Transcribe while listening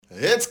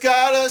It's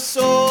got a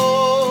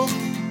soul,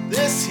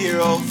 this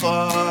hero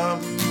farm.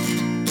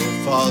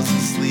 It falls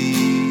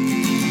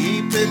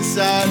asleep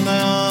inside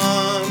my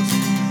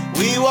arms.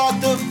 We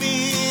walk the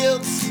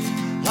fields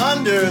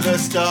under the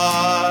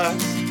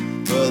stars.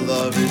 For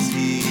love is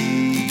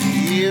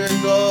here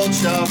in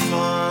Goldshaw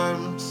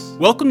Farms.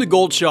 Welcome to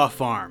Goldshaw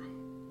Farm.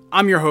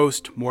 I'm your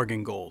host,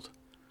 Morgan Gold.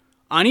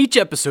 On each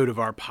episode of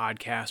our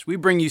podcast, we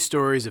bring you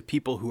stories of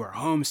people who are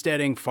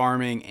homesteading,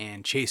 farming,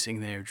 and chasing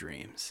their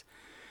dreams.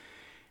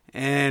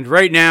 And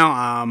right now,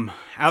 I'm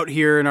out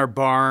here in our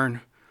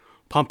barn,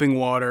 pumping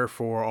water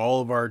for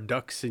all of our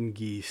ducks and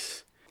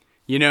geese.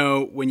 You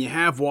know, when you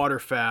have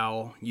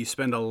waterfowl, you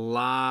spend a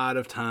lot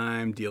of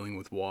time dealing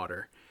with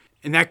water.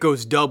 And that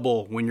goes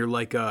double when you're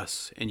like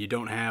us and you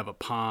don't have a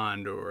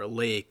pond or a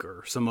lake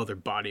or some other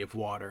body of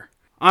water.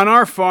 On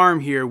our farm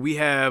here, we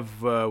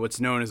have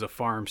what's known as a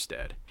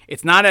farmstead.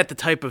 It's not at the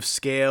type of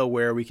scale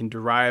where we can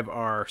derive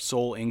our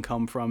sole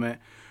income from it,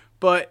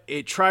 but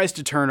it tries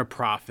to turn a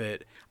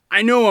profit.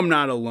 I know I'm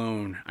not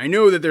alone. I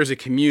know that there's a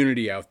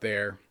community out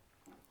there,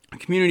 a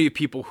community of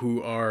people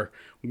who are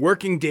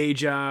working day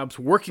jobs,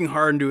 working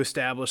hard to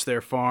establish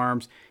their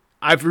farms.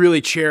 I've really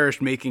cherished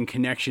making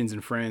connections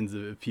and friends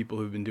of people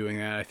who've been doing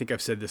that. I think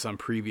I've said this on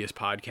previous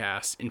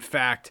podcasts. In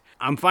fact,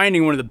 I'm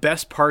finding one of the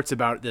best parts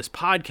about this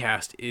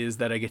podcast is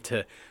that I get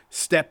to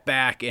step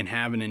back and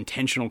have an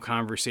intentional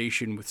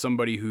conversation with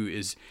somebody who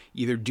is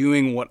either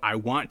doing what I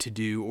want to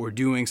do or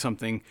doing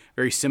something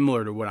very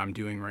similar to what I'm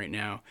doing right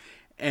now.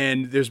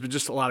 And there's been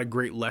just a lot of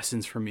great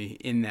lessons for me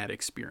in that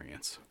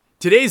experience.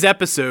 Today's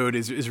episode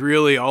is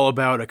really all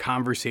about a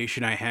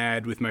conversation I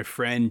had with my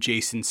friend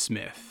Jason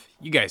Smith.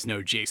 You guys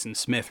know Jason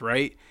Smith,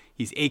 right?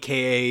 He's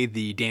AKA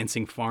the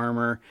Dancing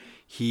Farmer.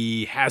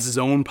 He has his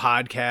own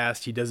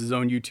podcast. He does his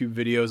own YouTube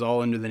videos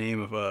all under the name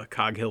of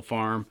Cog Hill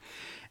Farm.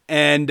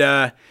 And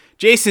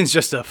Jason's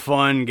just a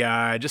fun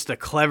guy, just a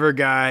clever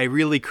guy,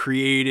 really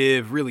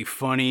creative, really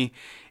funny.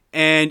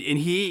 And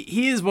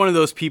he is one of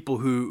those people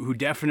who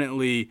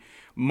definitely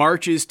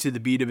marches to the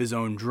beat of his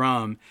own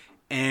drum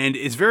and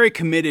is very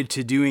committed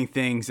to doing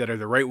things that are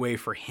the right way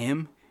for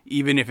him,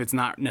 even if it's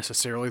not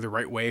necessarily the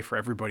right way for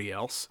everybody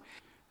else.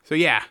 So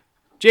yeah,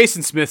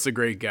 Jason Smith's a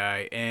great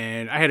guy,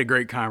 and I had a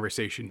great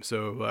conversation,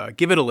 so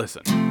give it a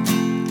listen.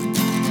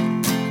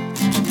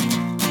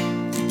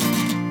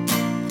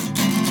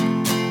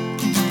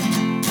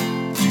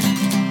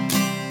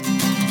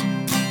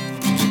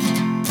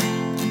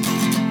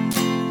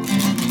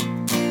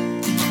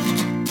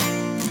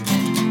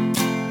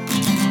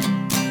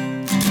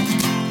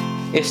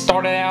 It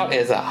started out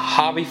as a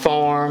hobby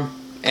farm,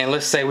 and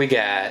let's say we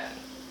got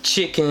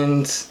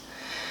chickens,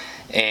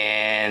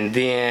 and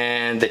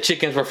then the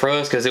chickens were for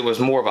us because it was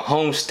more of a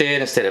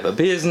homestead instead of a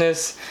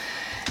business.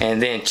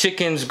 And then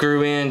chickens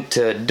grew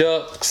into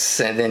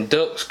ducks, and then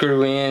ducks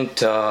grew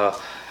into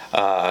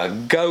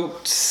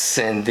goats,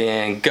 and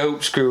then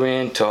goats grew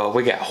into,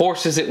 we got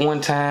horses at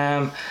one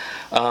time.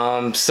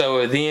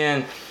 So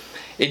then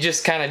it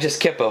just kind of just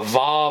kept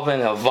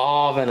evolving. And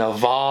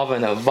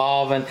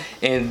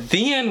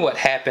then what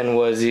happened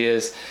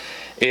is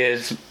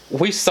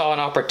we saw an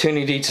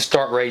opportunity to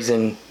start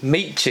raising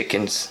meat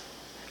chickens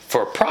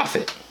for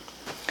profit.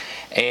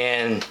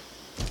 And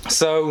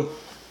so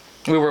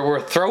we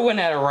were throwing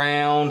that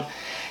around,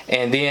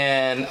 and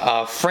then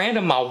a friend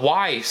of my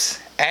wife's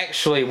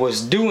actually was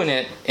doing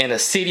it in a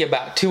city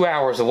about 2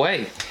 hours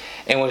away,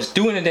 and was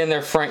doing it in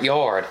their front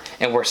yard,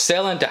 and were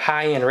selling to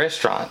high-end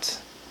restaurants.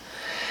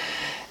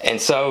 And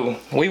so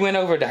we went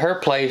over to her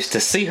place to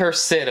see her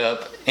set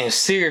up, and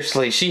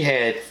seriously, she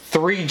had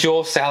 3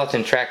 Joel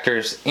Salatin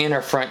tractors in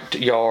her front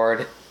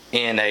yard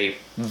in a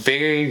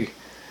very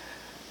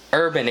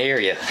urban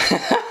area.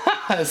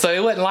 So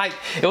it wasn't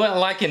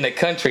like in the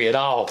country at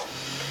all.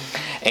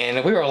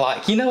 And we were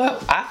like, you know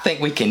what? I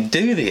think we can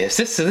do this.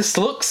 This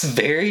looks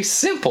very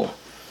simple.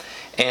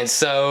 And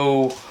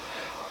so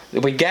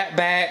we got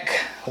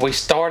back, we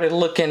started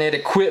looking at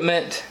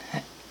equipment,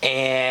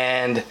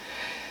 and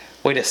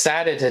we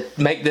decided to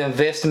make the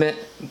investment,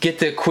 get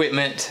the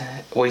equipment.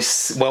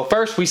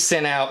 First we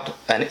sent out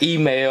an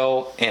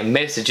email and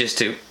messages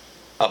to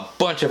a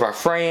bunch of our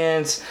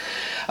friends,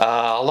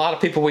 a lot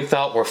of people we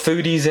thought were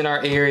foodies in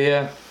our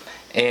area,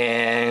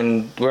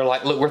 and we're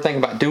like, look, we're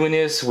thinking about doing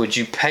this. Would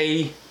you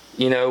pay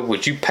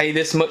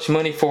this much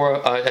money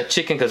for a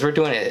chicken? Because we're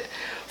doing it at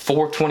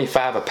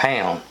 $4.25 a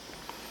pound.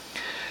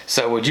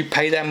 So would you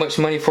pay that much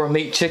money for a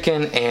meat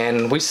chicken?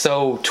 And we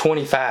sold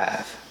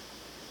 25.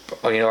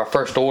 Our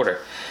first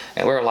order.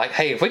 And we were like,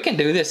 hey, if we can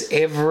do this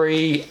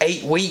every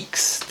 8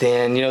 weeks,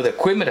 then the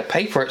equipment will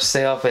pay for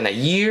itself in a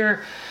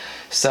year.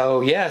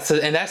 So yeah,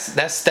 and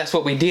that's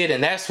what we did,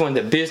 and that's when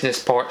the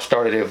business part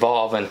started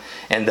evolving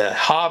and the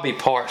hobby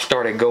part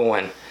started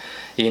going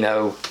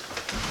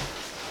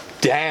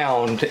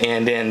down,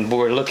 and then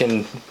we're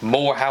looking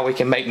more how we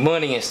can make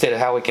money instead of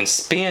how we can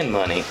spend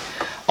money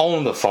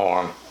on the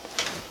farm.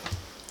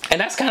 And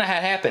that's kind of how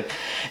it happened.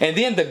 And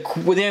then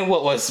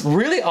what was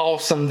really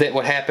awesome that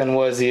what happened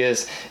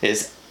is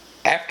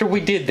after we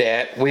did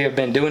that, we have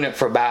been doing it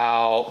for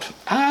about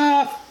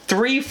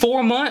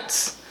 3-4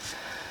 months,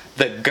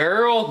 the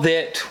girl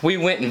that we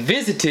went and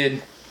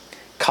visited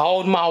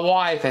called my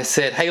wife and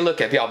said, hey, look,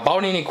 have y'all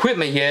bought any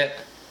equipment yet?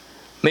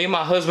 Me and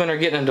my husband are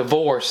getting a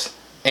divorce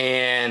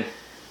and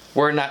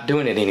we're not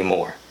doing it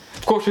anymore.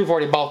 Of course, we've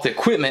already bought the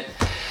equipment.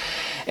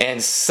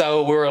 And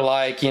so we were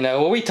like,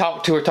 well, we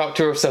talked to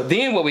her. So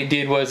then what we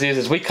did was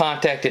we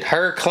contacted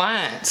her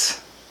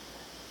clients,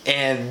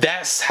 and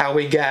that's how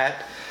we got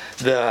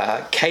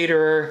the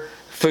caterer,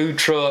 food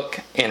truck,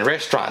 and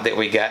restaurant that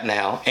we got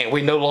now, and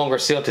we no longer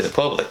sell to the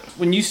public.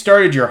 When you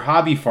started your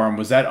hobby farm,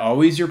 was that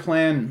always your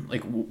plan?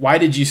 Like, why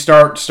did you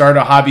start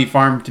a hobby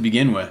farm to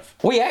begin with?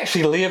 We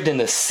actually lived in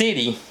the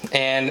city,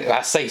 and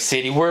I say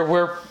city, we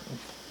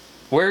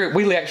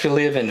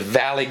actually live in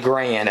Valley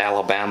Grande,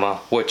 Alabama,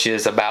 which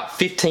is about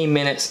 15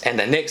 minutes, and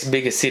the next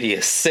biggest city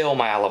is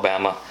Selma,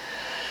 Alabama.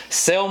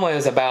 Selma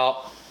is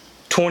about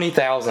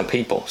 20,000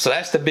 people, so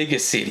that's the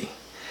biggest city.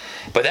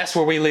 But that's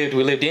where we lived.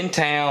 We lived in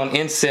town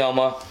in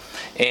Selma,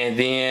 and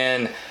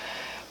then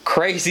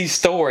crazy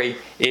story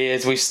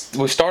is we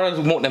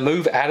started wanting to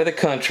move out of the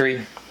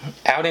country,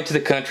 out into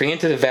the country,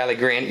 into the Valley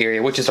Grande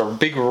area, which is a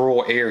big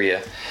rural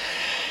area.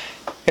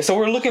 And so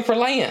we're looking for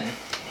land,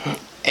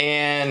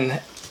 and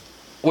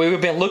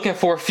we've been looking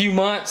for a few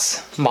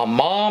months. My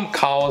mom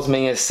calls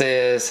me and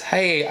says,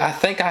 hey, I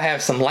think I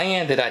have some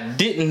land that I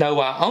didn't know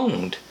I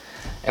owned.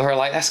 And we're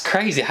like, that's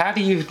crazy. How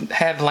do you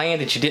have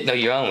land that you didn't know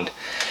you owned?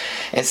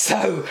 And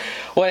so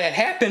what had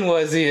happened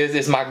was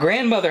my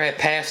grandmother had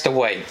passed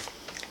away.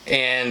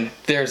 And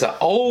there's an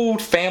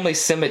old family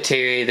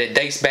cemetery that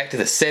dates back to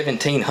the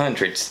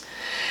 1700s.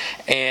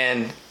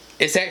 And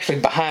it's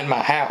actually behind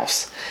my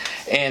house.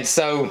 And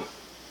so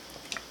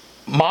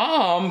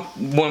Mom,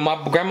 when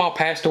my grandma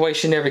passed away,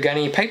 she never got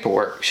any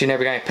paperwork. She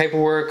never got any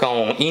paperwork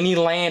on any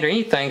land or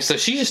anything, so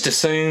she just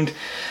assumed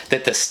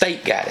that the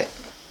state got it.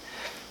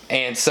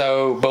 And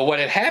so, but what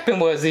had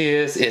happened was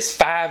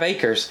 5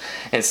 acres,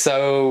 and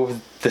so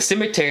the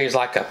cemetery is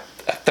like a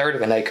third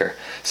of an acre.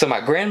 So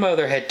my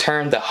grandmother had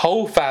turned the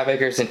whole 5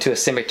 acres into a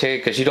cemetery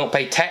because you don't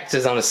pay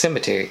taxes on a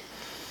cemetery.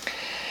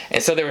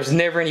 And so there was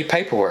never any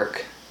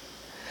paperwork.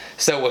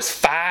 So it was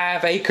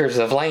 5 acres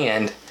of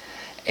land.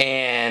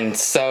 And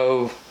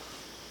so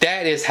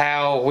that is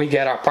how we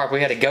got our property.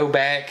 We had to go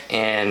back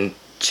and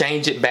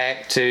change it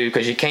back to,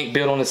 because you can't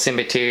build on the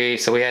cemetery,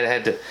 so we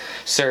had the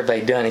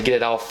survey done and get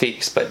it all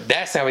fixed. But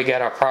that's how we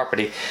got our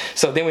property.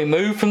 So then we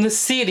moved from the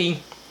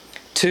city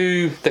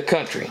to the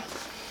country,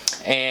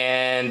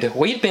 and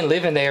we'd been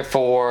living there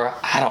for,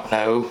 I don't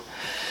know,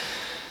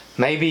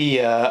 maybe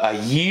a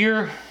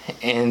year.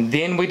 And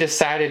then we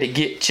decided to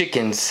get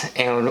chickens,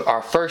 and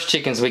our first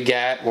chickens we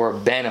got were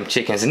Bantam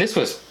chickens, and this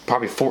was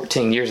probably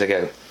 14 years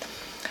ago.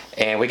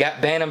 And we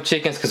got Bantam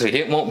chickens because we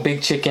didn't want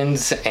big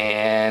chickens,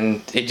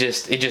 and it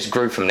just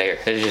grew from there.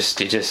 It just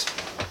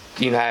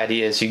you know how it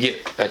is. You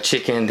get a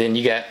chicken, then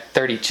you got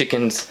 30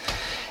 chickens,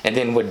 and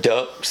then with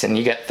ducks, and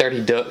you got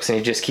 30 ducks, and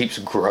it just keeps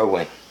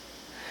growing.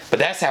 But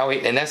that's how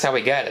we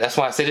got it. That's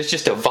why I said it's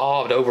just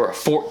evolved over a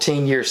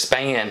 14-year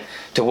span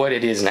to what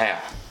it is now.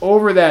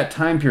 Over that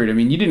time period, I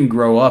mean, you didn't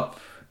grow up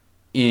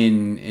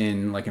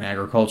in like an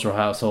agricultural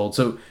household,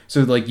 so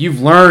like you've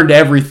learned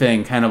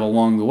everything kind of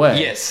along the way.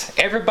 Yes,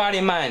 everybody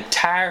in my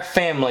entire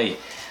family,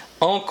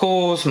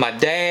 uncles, my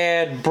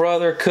dad,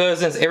 brother,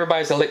 cousins,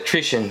 everybody's an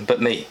electrician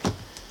but me.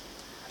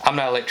 I'm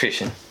not an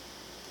electrician.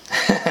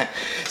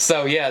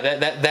 So yeah,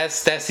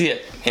 that's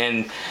it.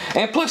 And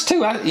plus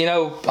too, a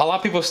lot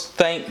of people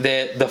think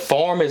that the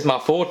farm is my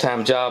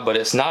full-time job, but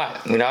it's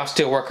not. I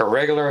still work a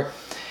regular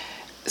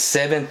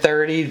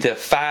 7:30 to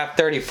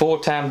 5:30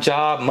 full-time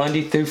job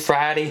Monday through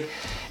Friday,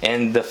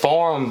 and the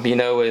farm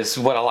is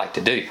what I like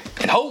to do.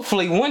 And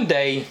hopefully one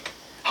day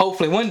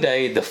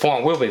the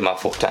farm will be my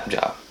full-time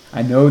job.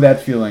 I know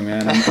that feeling,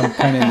 man. I'm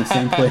kind of in the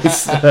same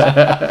place.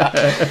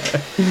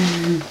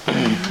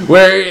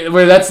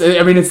 where that's,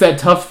 I mean, it's that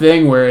tough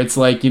thing where it's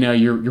like,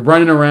 you're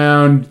running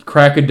around,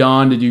 crack of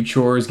dawn to do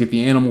chores, get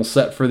the animal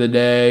set for the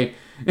day,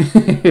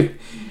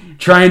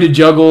 trying to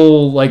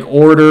juggle like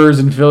orders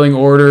and filling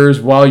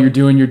orders while you're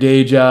doing your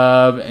day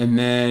job, and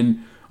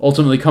then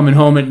ultimately coming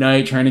home at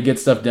night trying to get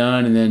stuff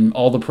done, and then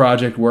all the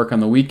project work on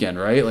the weekend,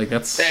 right? Like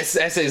that's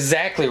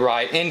exactly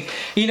right. And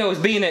as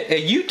being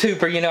a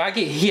YouTuber, I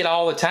get hit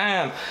all the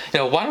time.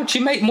 Why don't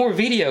you make more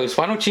videos?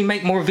 Why don't you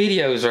make more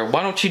videos? Or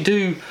why don't you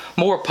do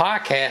more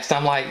podcasts?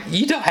 I'm like,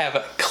 you don't have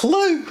a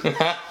clue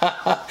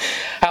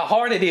how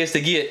hard it is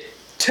to get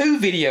 2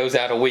 videos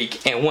out a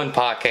week and 1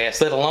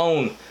 podcast, let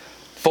alone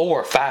 4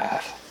 or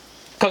 5.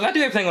 Because I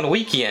do everything on the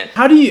weekend.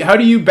 How do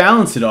you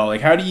balance it all?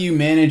 Like, how do you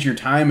manage your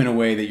time in a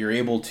way that you're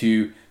able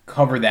to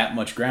cover that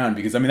much ground?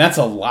 Because I mean, that's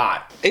a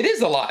lot. It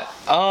is a lot.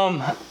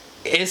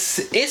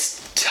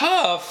 It's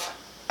tough.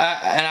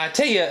 And I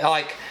tell you,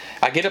 like,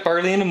 I get up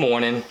early in the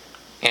morning,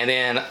 and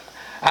then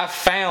I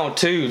found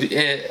too,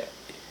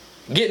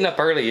 getting up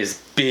early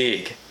is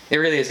big. It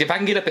really is. If I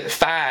can get up at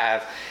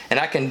 5 and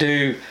I can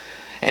do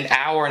an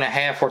hour and a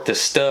half worth of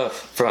stuff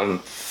from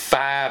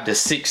 5 to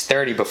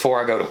 6:30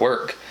 before I go to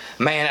work,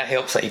 man, that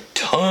helps a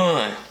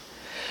ton.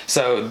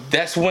 So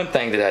that's one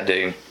thing that I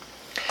do.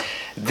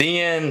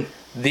 Then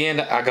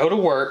I go to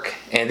work,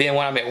 and then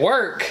when I'm at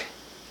work,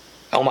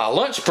 on my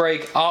lunch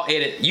break, I'll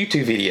edit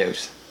YouTube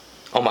videos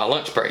on my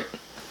lunch break.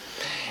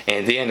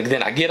 And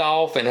then I get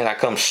off, and then I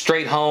come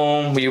straight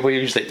home. We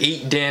usually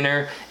eat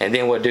dinner, and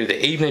then we'll do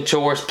the evening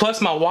chores. Plus,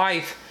 my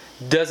wife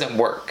doesn't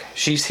work.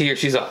 She's here.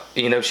 She's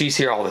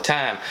here all the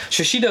time.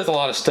 So she does a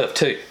lot of stuff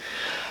too,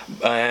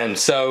 and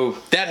so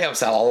that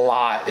helps out a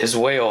lot as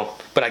well.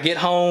 But I get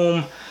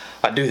home,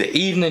 I do the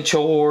evening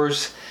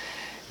chores,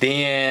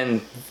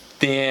 then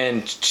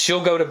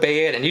she'll go to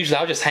bed, and usually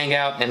I'll just hang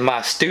out in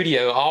my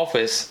studio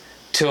office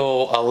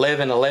till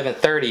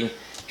 11:30.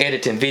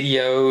 Editing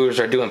videos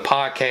or doing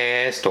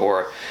podcasts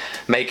or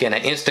making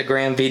an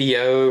Instagram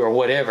video or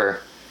whatever,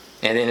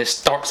 and then it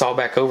starts all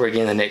back over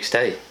again the next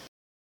day.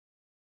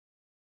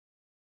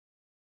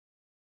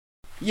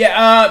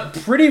 Yeah,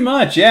 pretty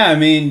much. Yeah, I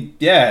mean,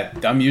 yeah,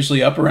 I'm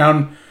usually up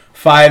around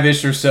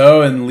 5-ish or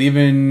so and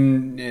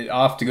leaving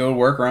off to go to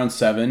work around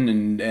 7,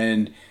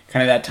 and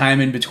kind of that time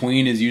in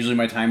between is usually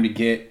my time to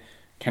get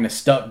kind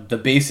of the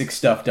basic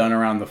stuff done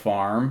around the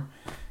farm.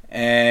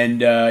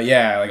 And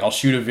yeah, like I'll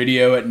shoot a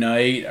video at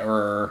night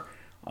or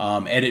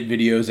edit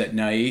videos at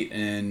night,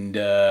 and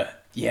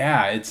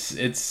yeah,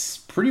 it's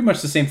pretty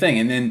much the same thing.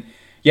 And then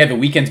yeah, the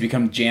weekends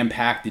become jam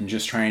packed in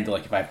just trying to,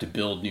 like, if I have to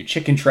build new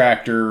chicken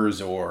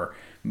tractors or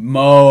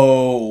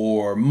mow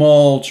or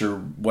mulch or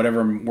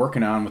whatever I'm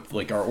working on with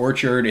like our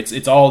orchard,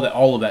 it's all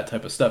of that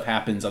type of stuff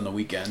happens on the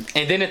weekend.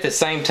 And then at the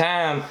same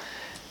time,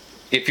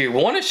 if you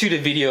want to shoot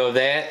a video of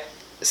that,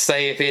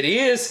 say if it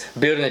is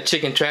building a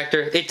chicken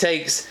tractor, it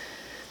takes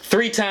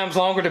 3 times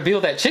longer to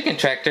build that chicken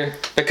tractor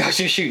because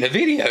you're shooting a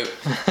video.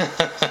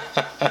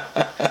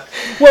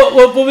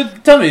 well,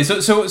 tell me.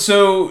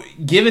 So,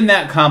 given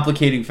that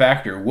complicating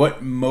factor,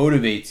 what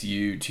motivates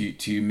you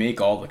to make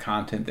all the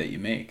content that you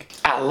make?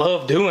 I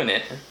love doing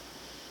it.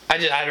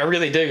 I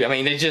really do. I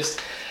mean, it's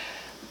just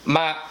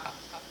I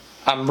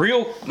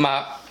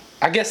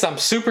guess I'm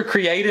super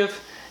creative,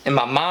 and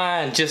my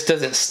mind just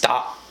doesn't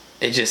stop.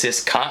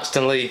 It's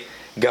constantly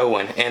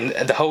going, and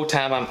the whole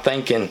time I'm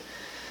thinking,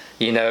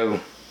 I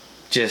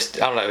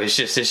don't know, it's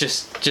just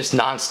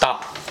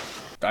nonstop.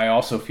 I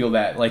also feel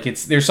that like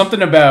there's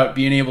something about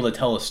being able to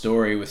tell a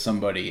story with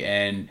somebody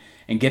and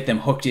get them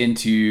hooked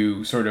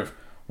into sort of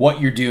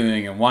what you're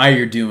doing and why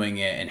you're doing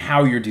it and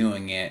how you're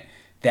doing it,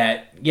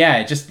 that yeah,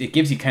 it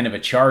gives you kind of a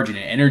charge, and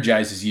it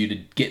energizes you to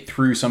get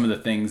through some of the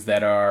things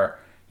that are,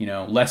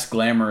 less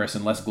glamorous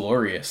and less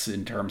glorious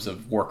in terms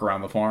of work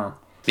around the farm.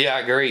 Yeah,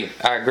 I agree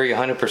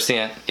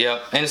 100%.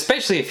 Yep. And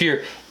especially if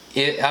you're,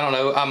 I don't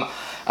know,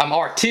 I'm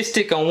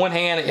artistic on one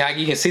hand.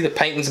 You can see the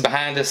paintings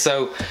behind us,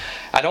 so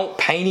I don't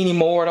paint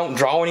anymore, I don't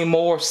draw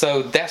anymore,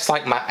 so that's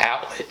like my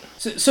outlet.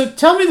 So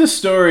tell me the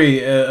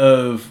story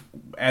of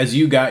as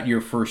you got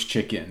your first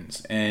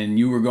chickens and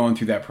you were going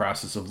through that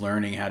process of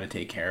learning how to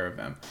take care of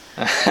them.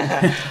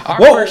 Our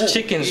first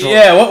chickens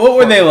what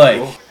were they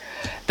like?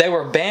 They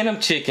were Bantam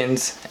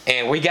chickens,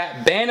 and we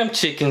got Bantam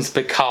chickens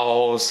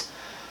because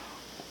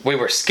we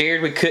were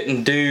scared we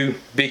couldn't do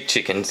big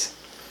chickens.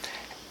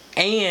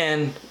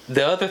 And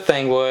the other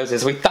thing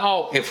is we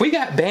thought if we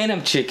got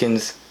Bantam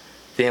chickens,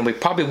 then we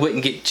probably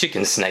wouldn't get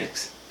chicken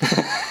snakes.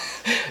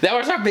 That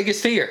was our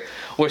biggest fear,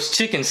 was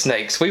chicken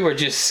snakes. We were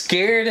just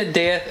scared to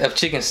death of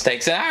chicken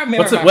snakes. And I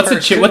remember what's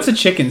a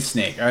chicken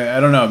snake? I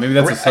don't know. Maybe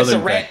that's a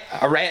southern thing.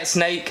 A rat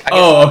snake.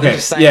 I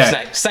guess okay.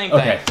 Snake. Same thing.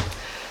 Okay.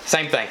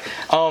 Same thing.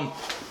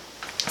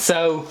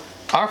 So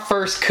our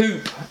first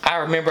coop, I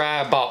remember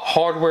I bought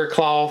hardware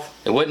cloth.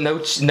 There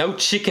wasn't no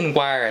chicken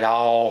wire at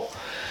all.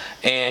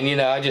 And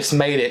I just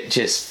made it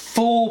just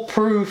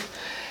foolproof,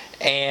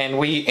 and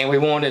we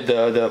wanted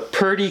the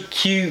pretty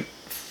cute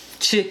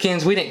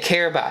chickens. We didn't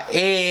care about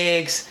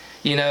eggs.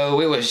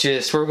 It was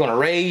just, we were going to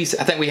raise,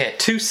 I think we had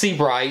 2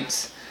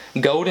 Seabrights,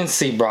 golden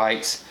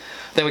Seabrights.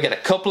 Then we got a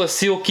couple of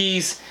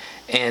Silkies,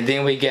 and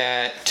then we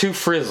got 2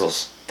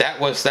 Frizzles.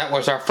 That was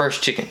our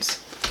first chickens.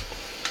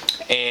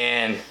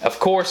 And of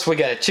course we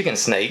got a chicken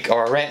snake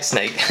or a rat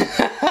snake.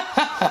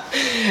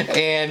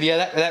 And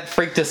yeah, that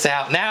freaked us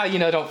out. Now,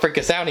 don't freak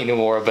us out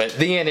anymore, but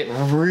then it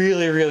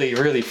really, really,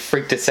 really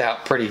freaked us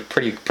out pretty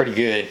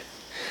good.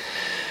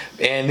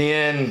 And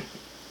then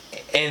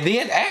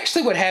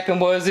actually what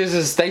happened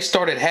is they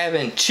started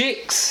having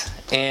chicks,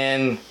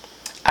 and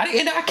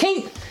I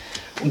can't.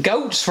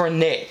 Goats were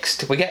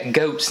next. We got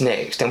goats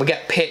next, and we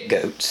got pet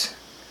goats.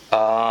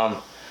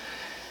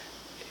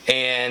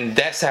 And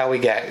that's how we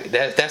got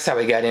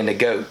into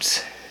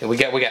goats. We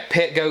got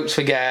pet goats.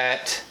 We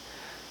got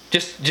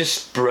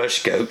just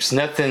brush goats,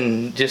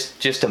 nothing,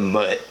 just a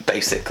mutt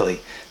basically.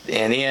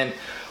 And then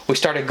we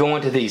started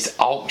going to these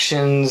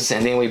auctions,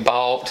 and then we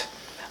bought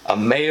a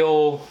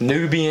male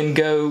Nubian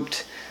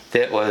goat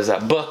that was a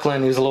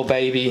buckling. He was a little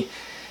baby,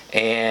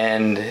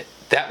 and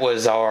that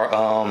was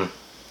our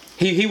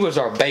he was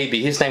our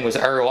baby. His name was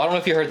Earl. I don't know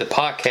if you heard the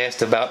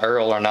podcast about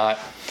Earl or not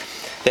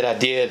that I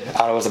did. It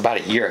was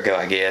about a year ago,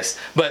 I guess.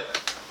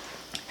 But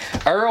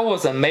Earl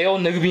was a male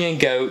Nubian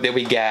goat that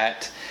we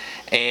got,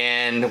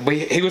 and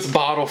he was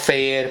bottle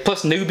fed.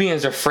 Plus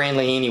Nubians are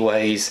friendly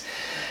anyways,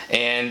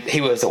 And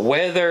he was a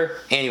wether,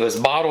 and he was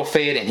bottle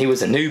fed, and he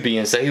was a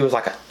Nubian, so he was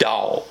like a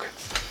dog.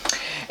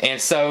 And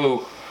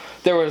so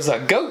there was a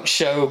goat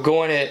show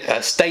going at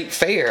a state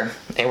fair,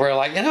 and we're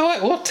like, you know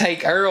what, we'll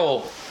take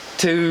Earl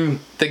to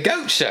the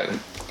goat show.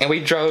 And we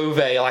drove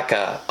a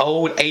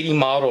old 80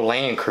 model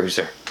Land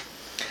Cruiser.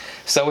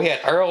 So we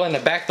had Earl in the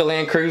back of the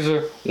Land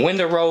Cruiser,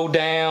 window rolled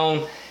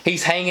down,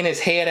 he's hanging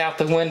his head out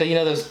the window, you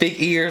know, those big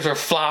ears are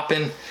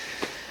flopping.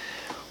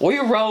 We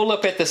roll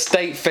up at the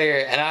state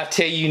fair, and I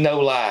tell you no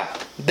lie,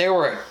 there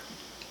were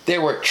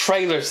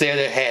trailers there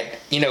that had,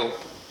 you know,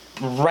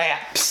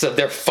 wraps of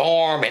their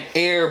farm and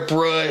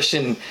airbrush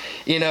and,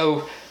 you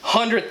know,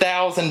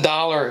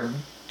 $100,000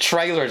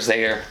 trailers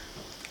there.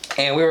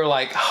 And we were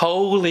like,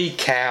 holy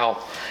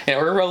cow. And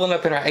we're rolling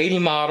up in our 80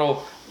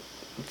 model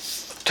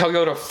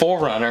Toyota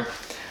 4Runner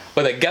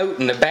with a goat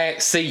in the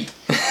back seat.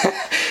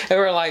 And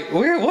we're like,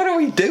 what are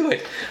we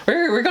doing?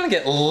 We're gonna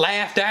get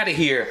laughed out of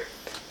here.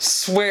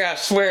 I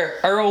swear,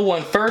 Earl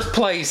won first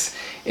place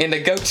in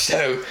the goat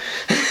show.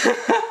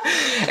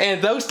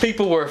 And those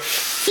people were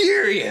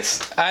furious.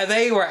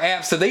 These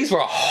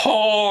were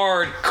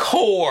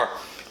hardcore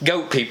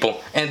goat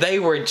people, and they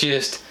were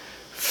just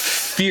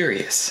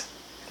furious.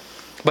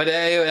 But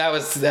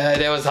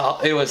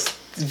it was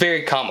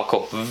very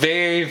comical,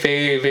 very,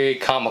 very, very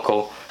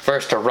comical for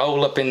us to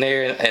roll up in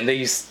there and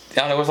these,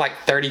 I don't know, it was like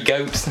 30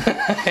 goats,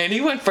 and he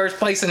won first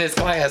place in his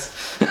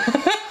class.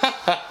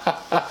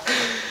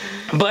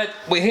 But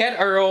we had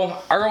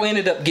Earl. Earl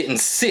ended up getting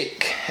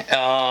sick,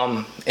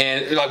 and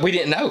like we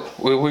didn't know.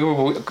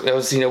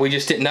 We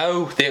just didn't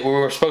know that we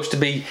were supposed to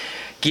be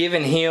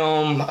giving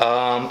him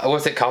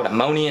what's it called,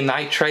 ammonium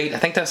nitrate. I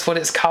think that's what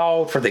it's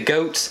called for the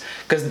goats,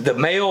 because the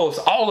males,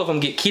 all of them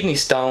get kidney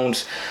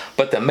stones,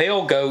 but the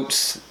male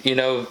goats, you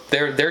know,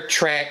 their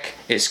track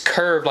is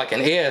curved like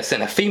an S,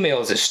 and a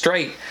female's is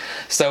straight.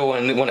 So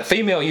when a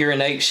female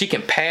urinates, she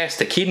can pass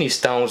the kidney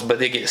stones, but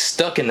they get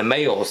stuck in the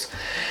males.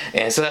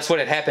 And so that's what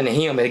had happened to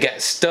him. It got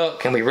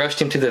stuck, and we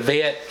rushed him to the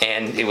vet,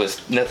 and it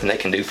was nothing they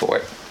can do for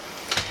it.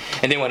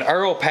 And then when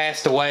Earl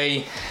passed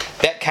away,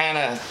 that kind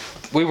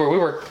of, we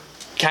were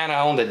kind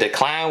of on the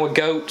decline with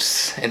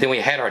goats. And then we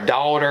had our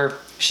daughter.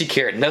 She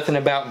cared nothing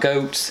about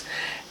goats,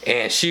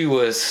 and she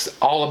was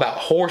all about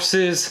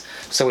horses.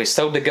 So we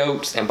sold the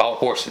goats and bought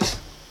horses.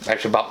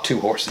 Actually bought 2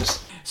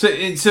 horses. So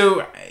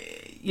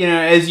you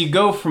know, as you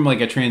go from like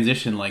a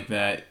transition like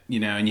that, you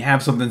know, and you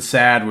have something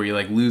sad where you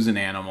like lose an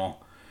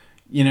animal,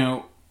 you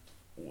know,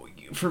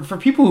 for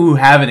people who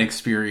haven't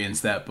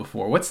experienced that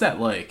before, what's that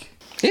like?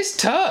 It's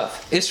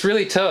tough. It's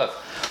really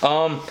tough.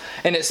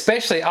 And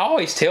especially, I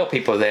always tell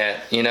people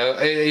that, you know,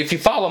 if you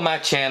follow my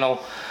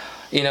channel,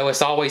 you know,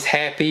 it's always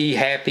happy,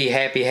 happy,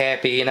 happy,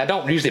 happy. And I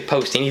don't usually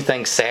post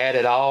anything sad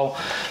at all,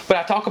 but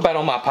I talk about it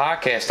on my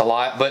podcast a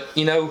lot. But,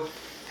 you know,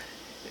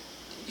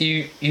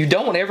 you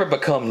don't ever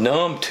become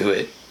numb to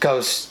it,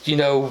 because, you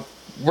know,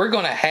 we're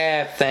going to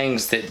have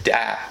things that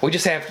die.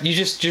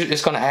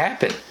 It's going to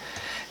happen.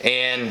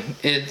 And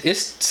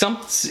it's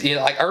something, you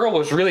know, like Earl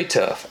was really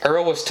tough.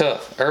 Earl was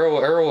tough.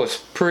 Earl was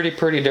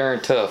pretty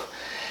darn tough.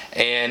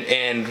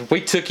 And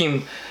we took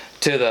him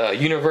to the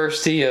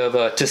University of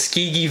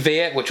Tuskegee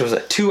Vet, which was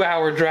a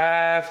 2-hour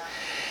drive.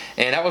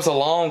 And that was a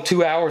long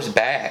 2 hours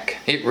back.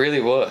 It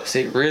really was.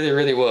 It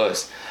really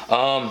was.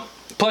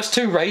 Plus,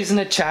 too, raising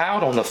a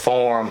child on the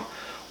farm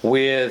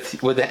with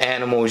the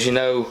animals, you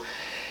know.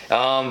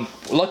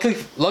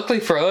 Luckily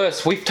for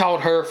us, we've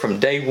taught her from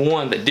day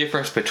one the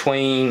difference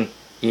between,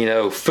 you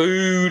know,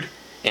 food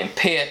and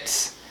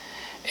pets.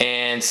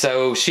 And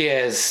so she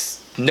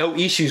has no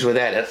issues with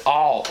that at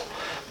all.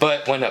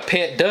 But when a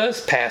pet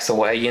does pass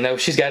away, you know,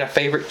 she's got a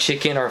favorite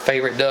chicken or a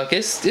favorite duck.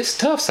 It's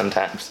tough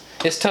sometimes.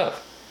 It's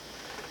tough.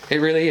 It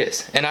really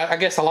is. And I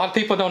guess a lot of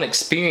people don't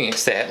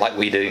experience that like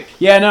we do.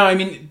 Yeah, no, I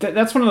mean,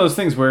 that's one of those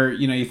things where,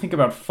 you know, you think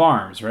about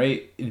farms,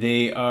 right?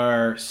 They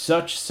are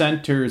such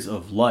centers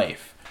of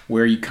life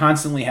where you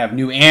constantly have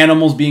new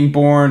animals being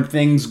born,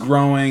 things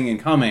growing and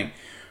coming.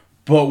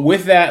 But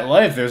with that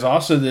life, there's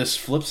also this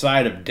flip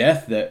side of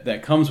death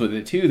that comes with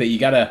it too, that you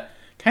got to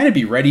kind of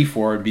be ready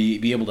for and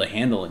be able to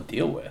handle and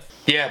deal with.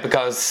 Yeah,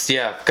 because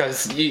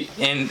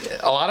and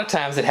a lot of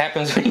times it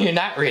happens when you're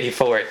not ready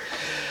for it.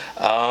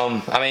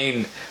 I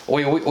mean,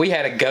 we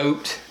had a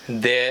goat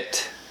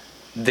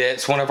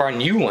that's one of our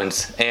new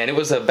ones, and it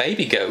was a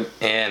baby goat,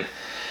 and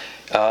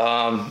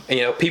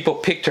you know, people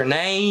picked her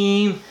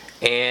name,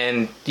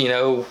 and you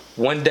know,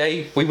 one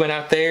day we went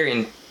out there,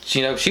 and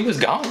you know, she was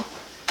gone,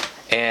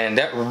 and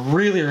that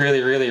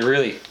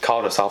really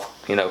caught us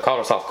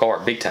off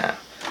guard big time.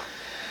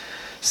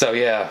 So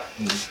yeah.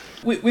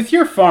 With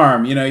your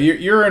farm, you know,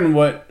 you're in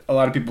what a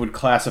lot of people would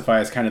classify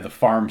as kind of the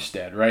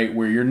farmstead, right?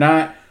 Where you're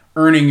not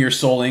earning your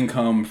sole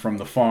income from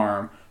the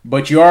farm,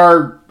 but you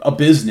are a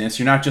business.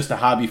 You're not just a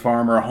hobby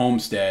farm or a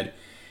homestead.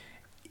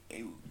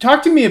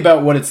 Talk to me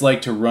about what it's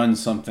like to run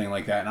something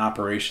like that, an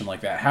operation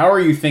like that. How are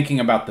you thinking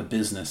about the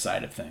business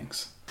side of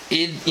things?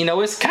 You know,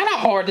 it's kind of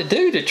hard to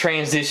do to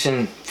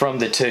transition from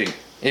the two.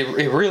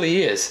 It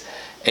really is.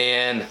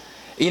 And,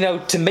 you know,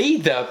 to me,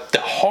 the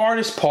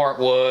hardest part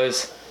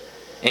was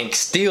and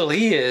still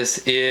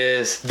is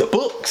the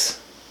books.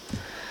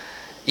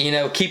 You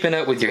know, keeping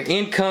up with your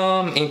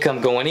income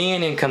going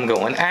in, income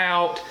going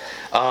out,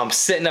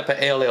 setting up an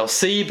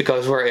LLC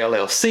because we're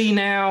LLC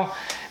now.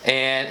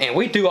 And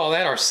we do all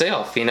that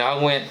ourselves. You know,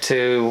 I went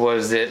to,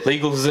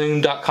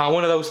 LegalZoom.com,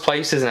 one of those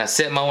places, and I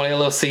set my own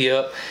LLC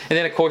up. And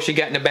then, of course, you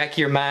got in the back of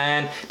your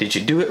mind, did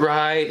you do it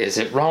right? Is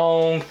it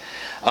wrong?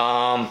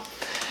 And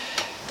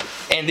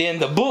then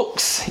the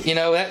books, you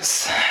know,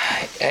 it's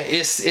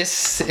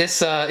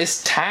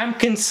time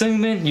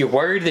consuming. You're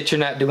worried that you're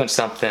not doing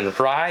something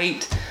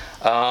right.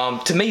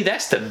 To me,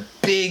 that's the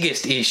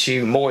biggest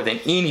issue more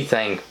than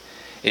anything.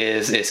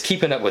 Is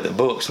keeping up with the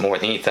books more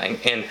than anything.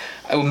 And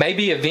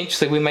maybe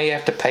eventually we may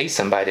have to pay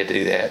somebody to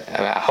do that. I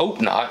mean, I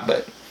hope not,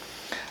 but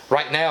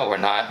right now we're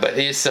not. But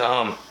it's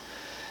to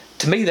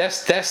me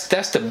that's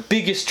the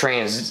biggest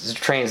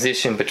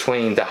transition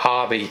between the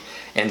hobby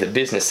and the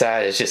business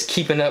side, is just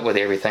keeping up with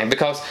everything.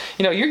 Because,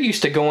 you know, you're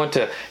used to going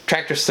to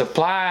Tractor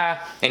Supply,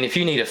 and if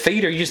you need a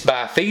feeder, you just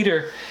buy a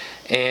feeder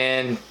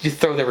and you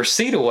throw the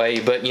receipt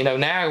away. But, you know,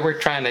 now we're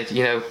trying to,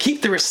 you know,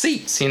 keep the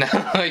receipts, you know,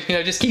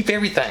 just keep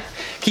everything,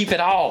 keep it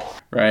all.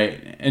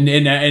 Right.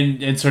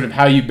 And sort of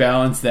how you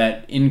balance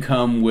that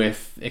income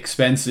with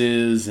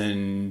expenses,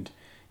 and,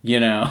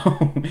 you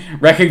know,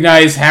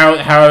 recognize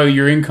how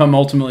your income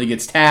ultimately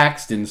gets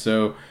taxed. And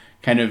so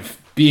kind of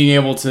being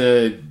able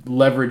to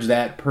leverage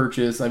that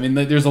purchase. I mean,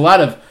 there's a lot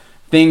of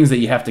things that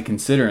you have to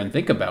consider and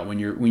think about when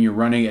you're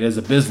running it as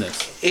a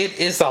business. It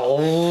is a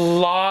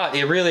lot.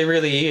 It really,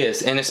 really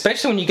is. And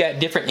especially when you got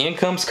different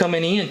incomes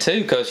coming in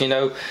too, because, you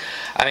know,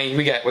 I mean,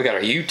 we got our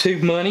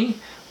YouTube money,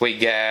 we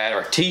got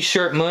our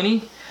t-shirt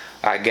money,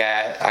 I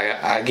get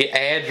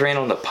ads ran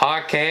on the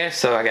podcast,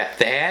 so I got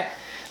that.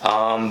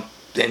 And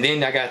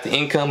then I got the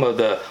income of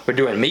we're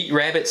doing meat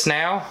rabbits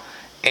now,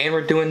 and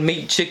we're doing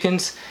meat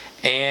chickens.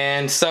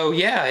 And so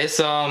yeah,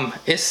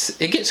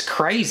 it gets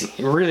crazy,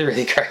 really,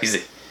 really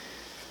crazy.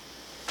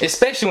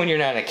 Especially when you're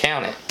not an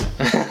accountant.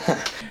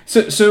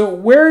 So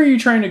where are you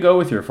trying to go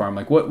with your farm?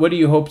 Like, what do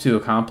you hope to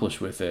accomplish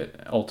with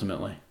it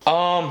ultimately?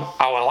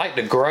 I would like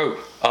to grow.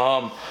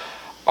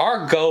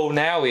 Our goal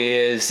now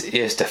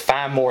is to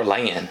find more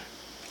land.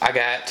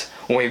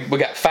 We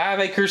got 5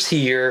 acres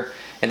here,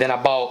 and then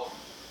I bought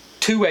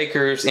 2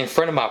 acres in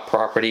front of my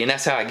property, and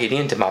that's how I get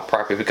into my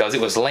property, because it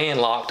was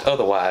landlocked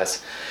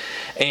otherwise.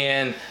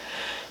 And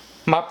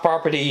my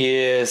property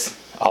is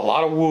a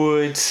lot of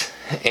woods,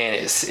 and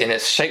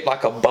it's shaped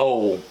like a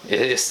bowl.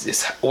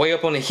 It's way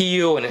up on the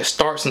hill, and it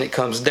starts and it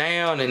comes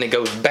down and it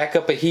goes back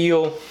up a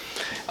hill.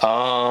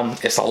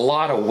 It's a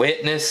lot of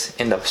wetness,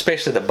 and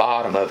especially the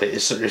bottom of it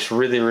is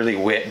really, really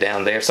wet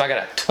down there. So I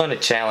got a ton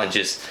of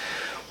challenges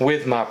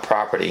with my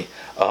property.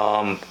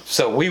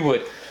 So we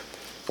would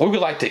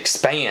like to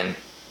expand.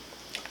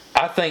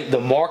 I think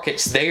the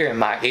market's there in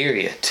my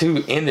area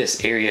in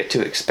this area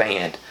to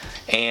expand.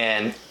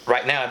 And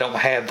right now I don't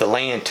have the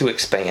land to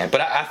expand,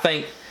 but I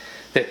think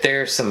that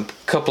there's some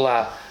couple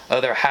of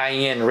other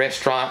high-end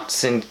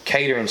restaurants and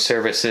catering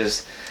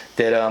services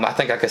that I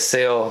think I could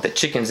sell the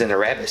chickens and the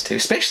rabbits to,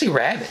 especially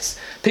rabbits.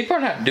 People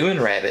are not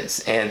doing rabbits,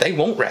 and they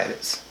want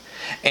rabbits.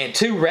 And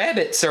 2,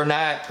 rabbits are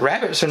not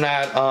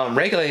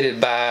regulated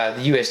by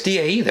the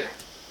USDA either.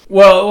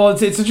 Well,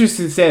 it's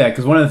interesting to say that,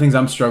 because one of the things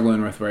I'm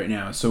struggling with right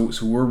now, so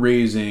we're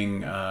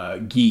raising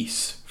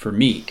geese for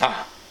meat.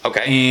 Ah,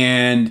 okay.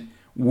 And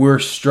we're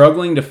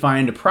struggling to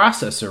find a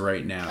processor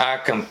right now. I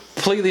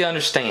completely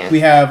understand. We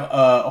have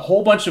a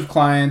whole bunch of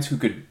clients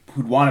who'd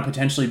want to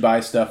potentially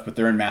buy stuff, but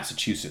they're in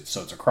Massachusetts,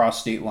 so it's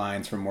across state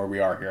lines from where we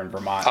are here in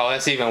Vermont. Oh,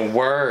 that's even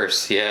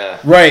worse. Yeah.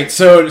 Right.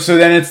 So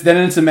then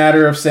it's a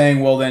matter of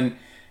saying, well, then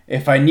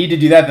if I need to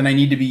do that, then I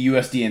need to be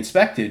USDA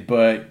inspected.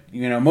 But,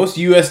 you know, most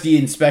USDA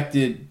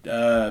inspected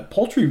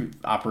poultry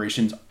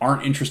operations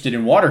aren't interested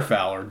in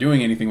waterfowl or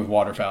doing anything with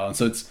waterfowl, and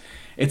so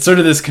it's sort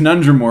of this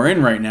conundrum we're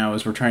in right now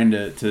as we're trying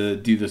to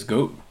do this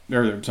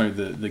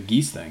the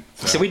geese thing.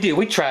 So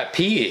we tried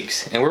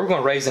pigs, and we were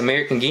going to raise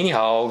American guinea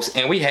hogs,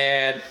 and we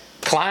had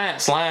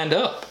clients lined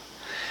up,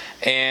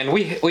 and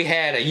we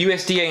had a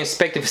USDA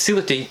inspected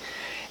facility,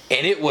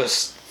 and it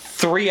was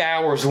 3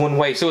 hours one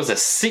way, so it was a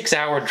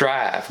 6-hour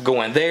drive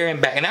going there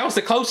and back, and that was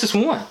the closest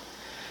one,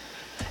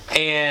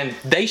 and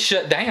they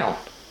shut down.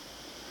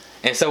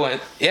 And so, and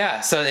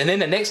then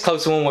the next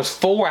closest one was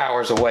 4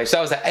 hours away. So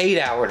that was an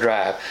 8-hour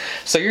drive.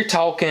 So you're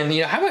talking,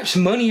 you know, how much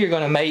money you're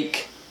going to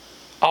make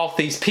off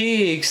these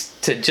pigs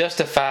to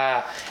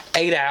justify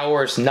 8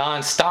 hours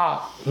nonstop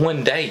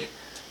one day.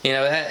 You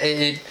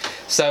know,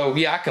 so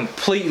yeah, I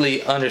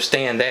completely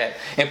understand that.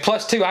 And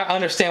plus, too, I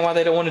understand why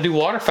they don't want to do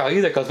waterfowl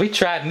either, because we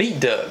tried meat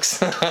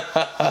ducks.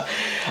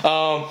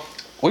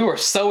 We were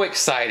so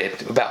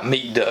excited about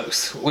meat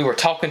ducks. We were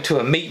talking to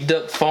a meat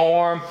duck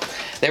farm.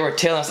 They were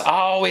telling us,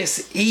 oh,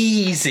 it's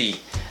easy.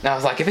 And I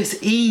was like, if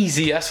it's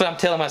easy, that's what I'm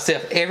telling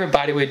myself.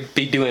 Everybody would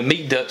be doing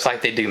meat ducks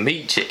like they do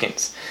meat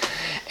chickens.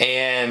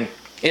 And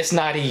it's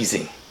not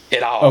easy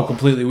at all. Oh,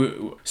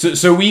 completely.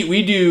 So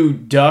we do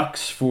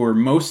ducks for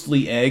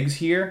mostly eggs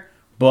here,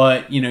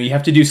 but, you know, you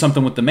have to do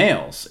something with the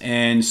males.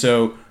 And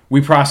so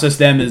we process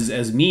them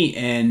as meat.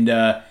 And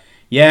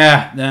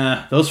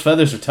those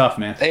feathers are tough,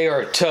 man. They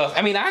are tough.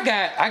 I mean, I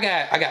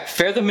got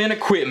Featherman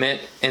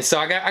equipment, and so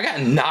I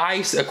got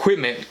nice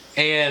equipment,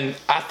 and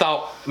I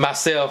thought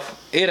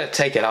myself, it'll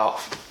take it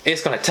off.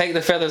 It's gonna take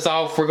the feathers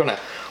off.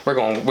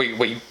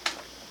 We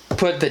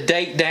put the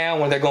date down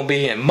when they're gonna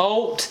be in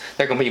molt.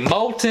 They're gonna be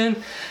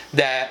molten.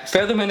 That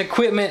Featherman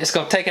equipment is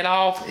gonna take it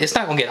off. It's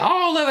not gonna get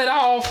all of it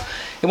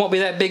off. It won't be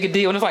that big a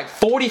deal. And it's like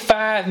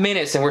 45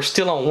 minutes, and we're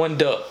still on one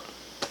duck.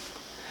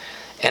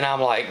 And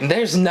I'm like,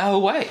 there's no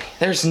way.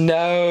 There's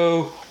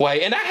no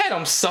way. And I had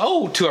them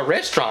sold to a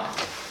restaurant.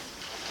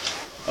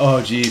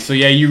 Oh, geez. So,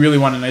 yeah, you really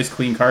want a nice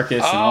clean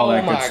carcass and all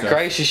that good stuff. Oh, my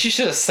gracious. You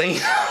should have seen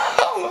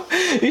them.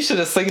 You should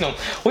have seen them.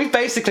 We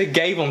basically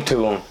gave them to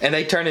them, and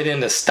they turned it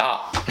into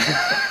stock.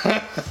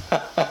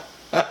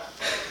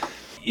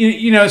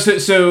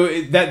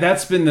 So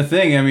that's been the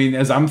thing. I mean,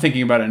 as I'm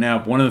thinking about it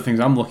now, one of the things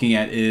I'm looking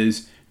at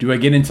is, do I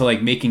get into,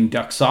 like, making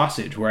duck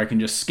sausage where I can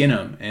just skin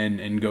them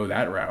and go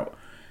that route?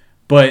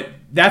 But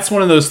that's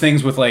one of those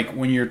things with, like,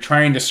 when you're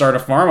trying to start a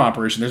farm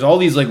operation, there's all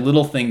these, like,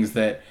 little things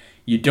that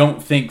you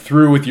don't think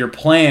through with your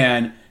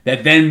plan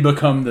that then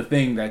become the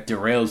thing that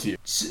derails you.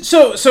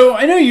 So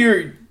I know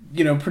you're,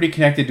 pretty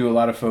connected to a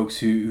lot of folks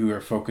who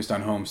are focused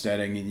on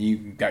homesteading, and you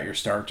got your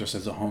start just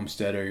as a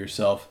homesteader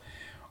yourself.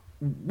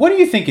 What do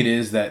you think it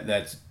is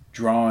that's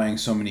drawing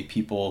so many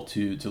people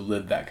to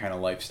live that kind of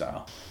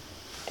lifestyle?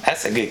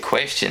 That's a good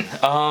question.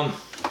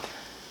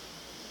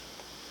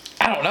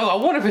 I don't know. I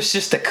wonder if it's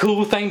just a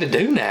cool thing to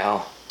do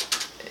now.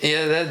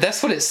 Yeah,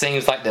 that's what it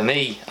seems like to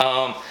me.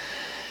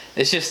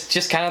 It's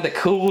just kind of the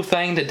cool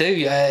thing to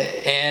do,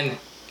 and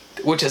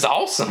which is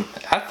awesome,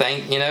 I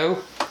think,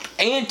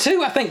 And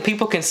two, I think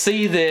people can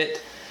see that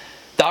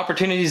the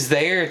opportunity's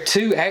there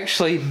to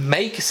actually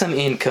make some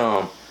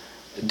income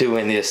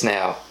doing this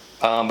now,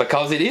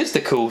 because it is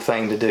the cool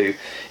thing to do.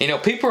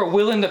 People are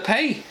willing to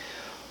pay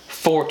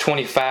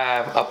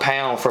 $4.25 a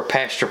pound for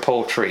pasture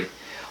poultry,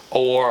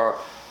 or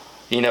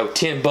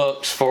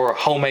 $10 for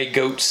homemade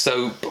goat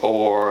soap,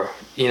 or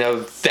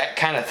that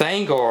kind of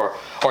thing, or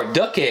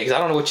duck eggs. I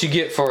don't know what you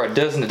get for a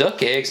dozen of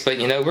duck eggs, but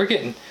we're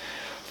getting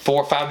 $4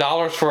 or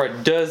 $5 for a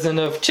dozen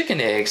of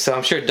chicken eggs. So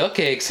I'm sure duck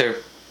eggs are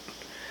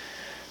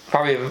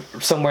probably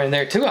somewhere in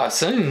there too, I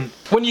assume.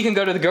 When you can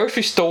go to the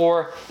grocery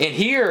store and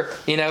here,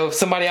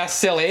 somebody I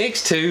sell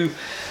eggs to,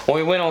 when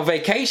we went on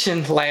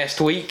vacation last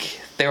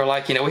week, they were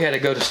like, we had to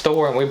go to the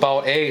store and we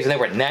bought eggs and they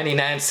were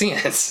 99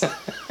 cents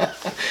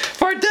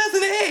for a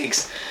dozen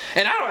eggs.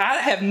 And I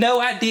have no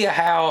idea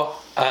how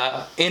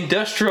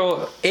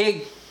industrial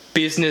egg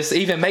business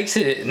even makes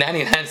it at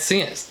 99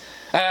 cents.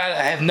 I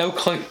have no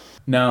clue.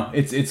 No,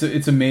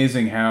 it's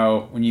amazing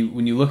how when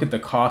you look at the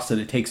cost that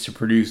it takes to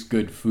produce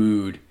good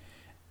food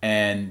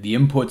and the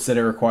inputs that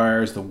it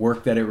requires, the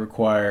work that it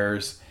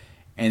requires,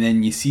 and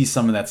then you see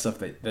some of that stuff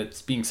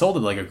that's being sold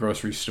at like a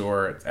grocery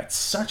store at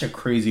such a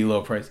crazy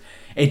low price.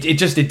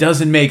 It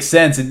doesn't make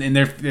sense, and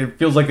it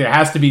feels like there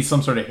has to be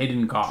some sort of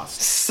hidden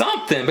cost.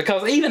 Something,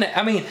 because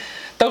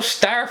those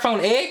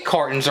styrofoam egg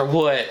cartons are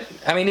what?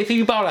 If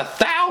you bought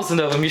 1,000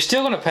 of them, you're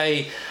still going to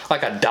pay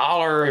like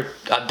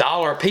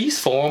 $1 a piece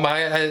for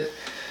them.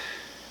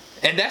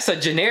 And that's a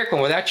generic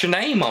one without your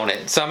name on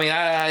it. So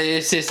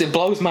it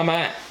blows my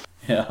mind.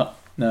 Yeah,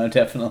 no,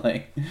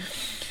 definitely.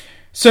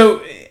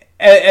 So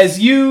as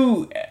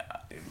you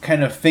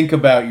kind of think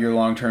about your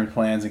long-term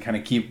plans and kind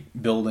of keep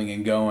building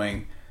and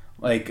going,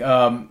 like,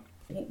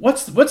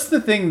 what's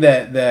the thing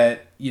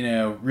that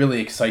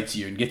really excites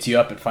you and gets you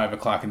up at 5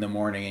 o'clock in the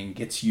morning and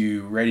gets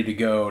you ready to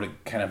go to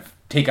kind of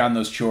take on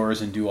those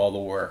chores and do all the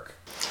work?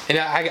 And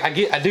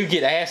I do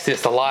get asked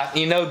this a lot.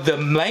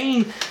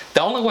 The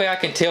only way I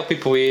can tell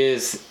people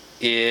is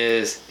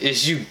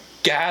you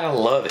gotta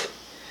love it.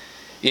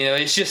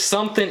 It's just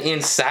something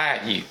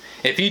inside you.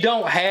 If you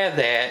don't have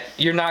that,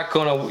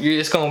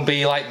 it's gonna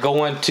be like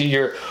going to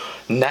your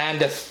 9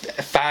 to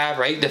 5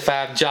 or 8 to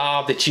 5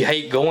 job that you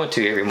hate going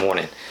to every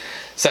morning.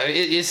 So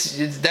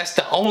that's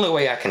the only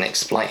way I can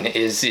explain it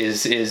is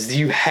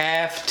you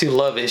have to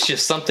love it. It's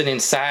just something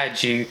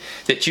inside you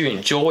that you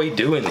enjoy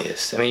doing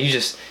this. I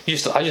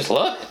just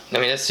love it.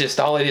 That's just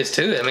all it is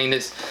to it.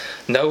 There's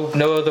no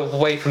other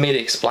way for me to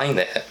explain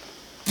that.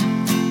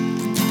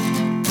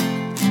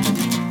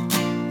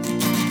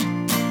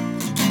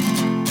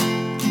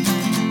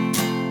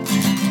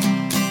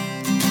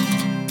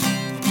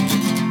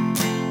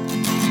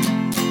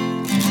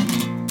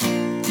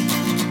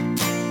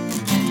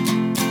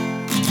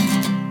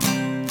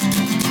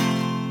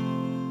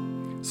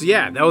 So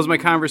yeah, that was my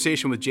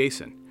conversation with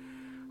Jason.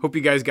 Hope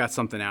you guys got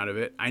something out of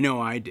it. I know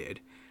I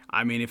did.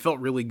 It felt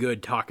really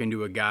good talking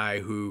to a guy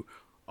who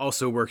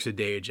also works a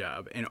day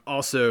job and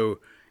also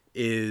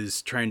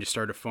is trying to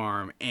start a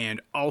farm and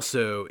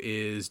also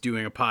is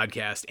doing a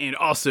podcast and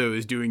also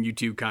is doing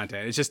YouTube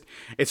content.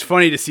 It's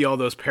funny to see all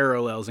those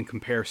parallels and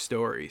compare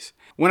stories.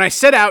 When I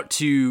set out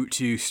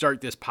to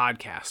start this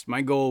podcast,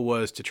 my goal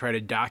was to try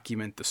to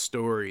document the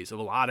stories of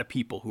a lot of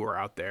people who are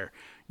out there,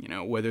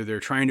 whether they're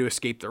trying to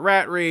escape the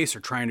rat race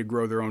or trying to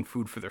grow their own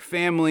food for their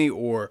family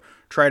or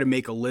try to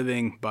make a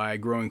living by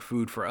growing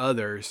food for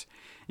others.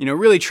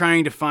 Really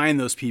trying to find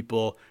those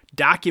people,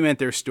 document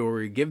their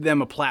story, give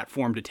them a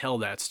platform to tell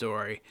that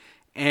story.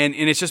 And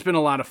it's just been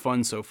a lot of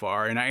fun so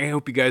far, and I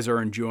hope you guys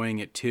are enjoying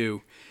it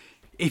too.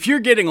 If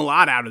you're getting a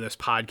lot out of this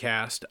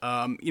podcast,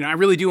 I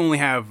really do only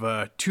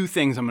have 2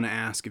 things I'm going to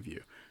ask of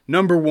you.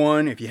 Number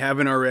 1, if you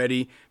haven't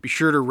already, be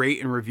sure to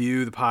rate and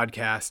review the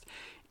podcast.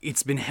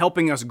 It's been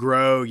helping us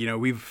grow.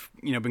 We've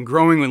been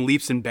growing in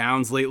leaps and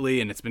bounds lately,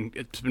 and it's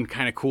been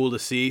kind of cool to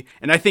see.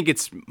 And I think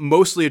it's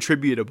mostly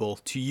attributable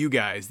to you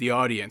guys, the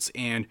audience,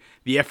 and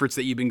the efforts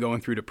that you've been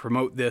going through to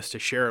promote this, to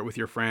share it with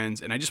your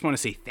friends. And I just want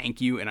to say thank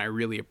you, and I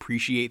really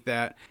appreciate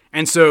that.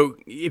 And so,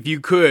 if you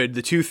could,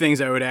 the 2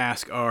 things I would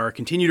ask are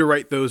continue to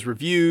write those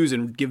reviews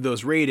and give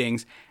those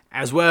ratings,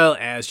 as well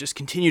as just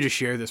continue to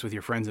share this with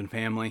your friends and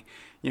family.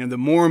 The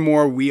more and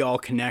more we all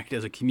connect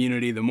as a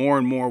community, the more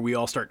and more we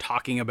all start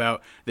talking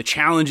about the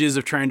challenges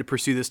of trying to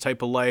pursue this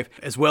type of life,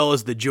 as well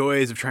as the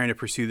joys of trying to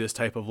pursue this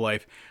type of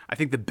life, I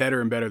think the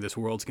better and better this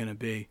world's going to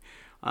be.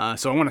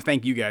 So I want to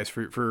thank you guys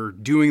for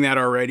doing that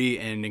already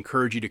and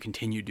encourage you to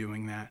continue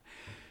doing that.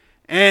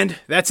 And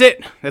that's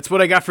it. That's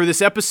what I got for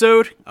this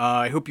episode.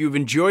 I hope you've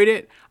enjoyed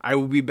it. I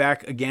will be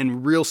back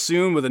again real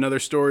soon with another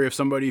story of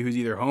somebody who's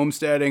either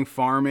homesteading,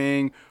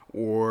 farming,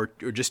 or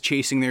just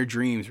chasing their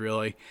dreams,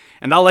 really.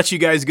 And I'll let you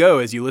guys go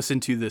as you listen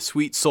to the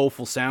sweet,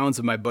 soulful sounds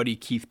of my buddy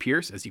Keith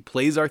Pierce as he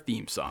plays our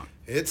theme song.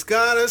 It's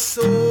got a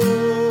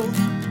soul,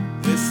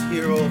 this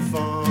hero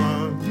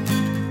farm.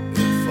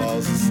 It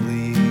falls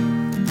asleep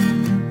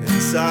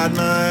inside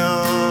my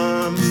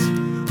arms.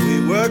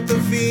 We work the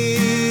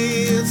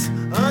fields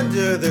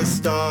under the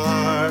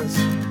stars.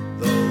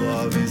 The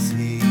love is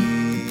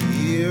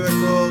here at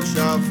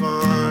Goldshop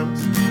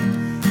Farms.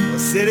 Well,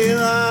 city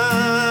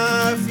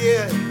life,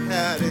 yeah,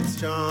 had its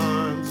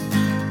charms,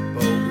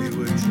 but we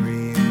would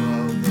dream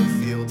of the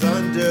fields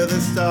under the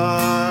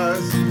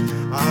stars.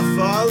 I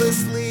fall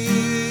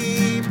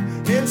asleep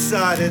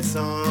inside its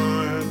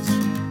arms.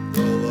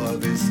 The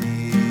love is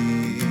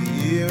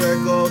here at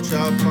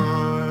Goldshop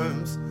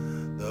Farms.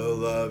 The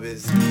love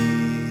is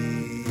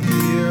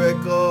here at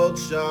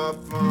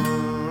Goldshop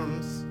Farms.